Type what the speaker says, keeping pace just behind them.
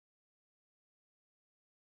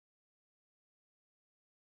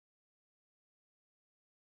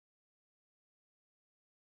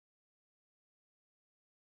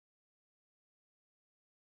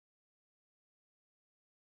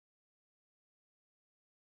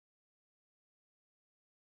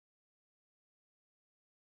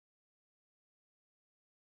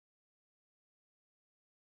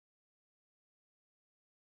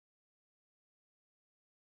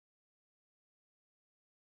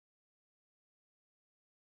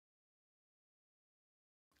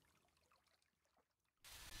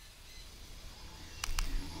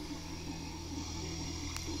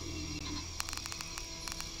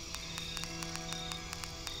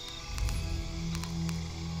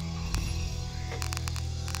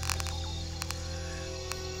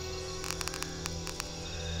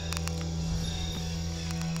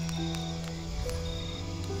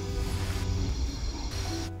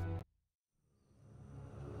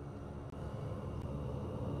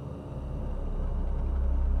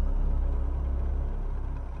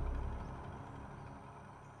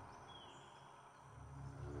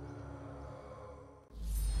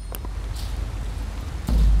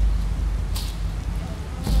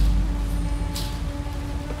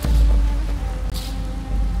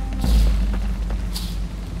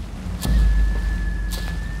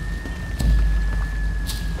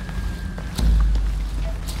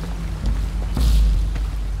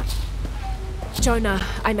Jonah,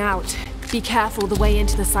 I'm out. Be careful, the way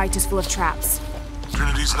into the site is full of traps.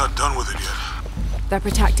 Trinity's not done with it yet. They're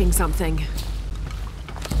protecting something.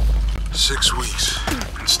 6 weeks,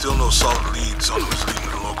 and still no solid leads on who's leading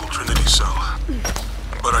the local Trinity cell.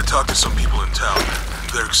 But I talked to some people in town, and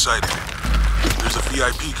they're excited. There's a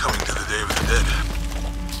VIP coming to the Day of the Dead.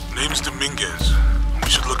 Name's Dominguez. We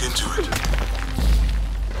should look into it.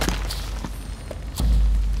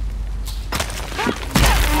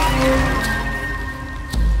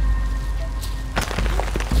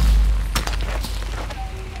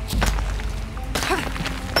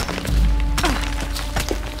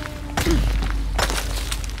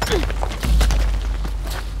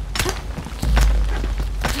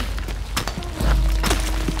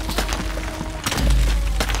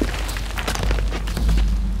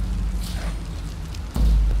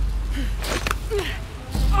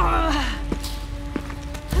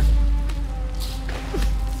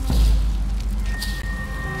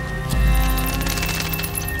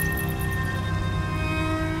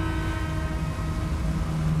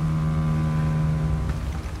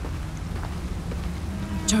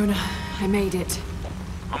 Jonah, I made it.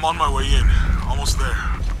 I'm on my way in. Almost there.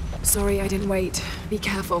 Sorry I didn't wait. Be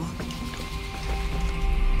careful.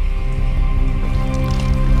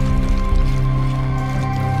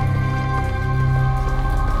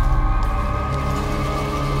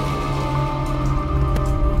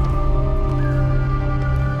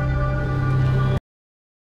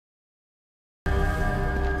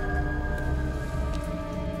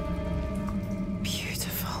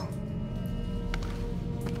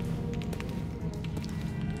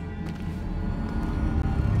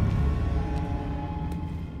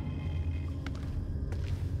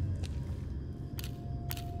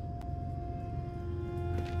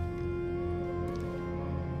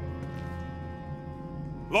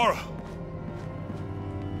 Laura!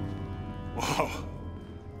 Wow.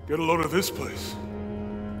 Get a load of this place.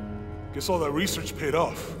 Guess all that research paid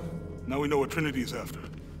off. Now we know what Trinity's after.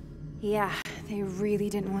 Yeah, they really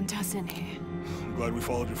didn't want us in here. I'm glad we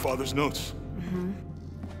followed your father's notes. Mm-hmm.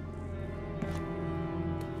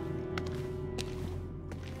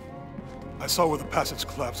 I saw where the passage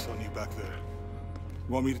collapsed on you back there.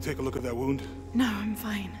 You want me to take a look at that wound? No, I'm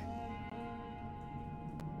fine.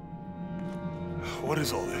 What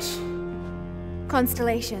is all this?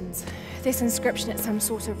 Constellations. This inscription is some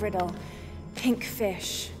sort of riddle. Pink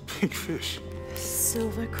fish. Pink fish?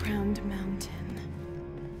 Silver-crowned mountain.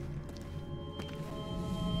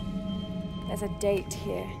 There's a date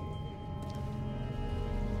here.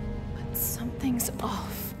 But something's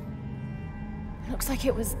off. It looks like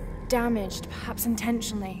it was damaged, perhaps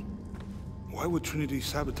intentionally. Why would Trinity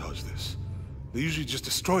sabotage this? They usually just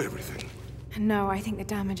destroy everything. No, I think the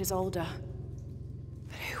damage is older.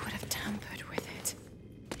 But who would have tampered with it?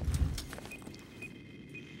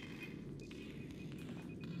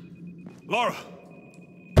 Laura!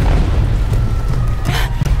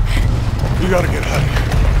 You gotta get out of here.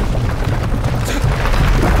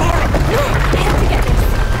 Laura! I have to get this.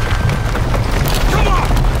 Come on!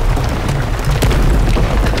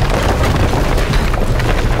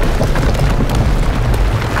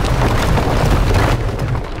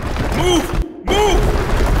 Move! Move!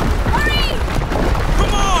 Hurry!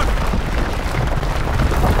 Come on!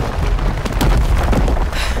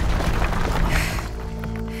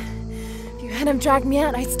 If you hadn't dragged me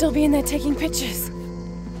out, I'd still be in there taking pictures.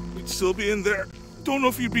 We'd still be in there. Don't know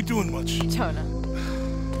if you'd be doing much. Jonah.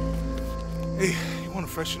 Hey, you want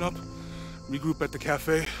to freshen up? Regroup at the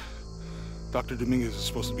cafe? Dr. Dominguez is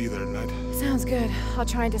supposed to be there tonight. Sounds good. I'll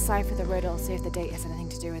try and decipher the riddle, see if the date has anything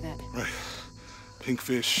to do with it. Right. Pink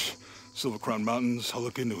fish, Silver Crown Mountains, I'll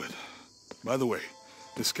look into it. By the way,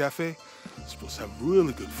 this cafe is supposed to have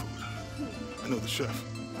really good food. I know the chef.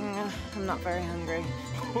 I'm not very hungry.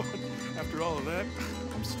 After all of that,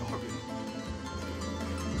 I'm starving.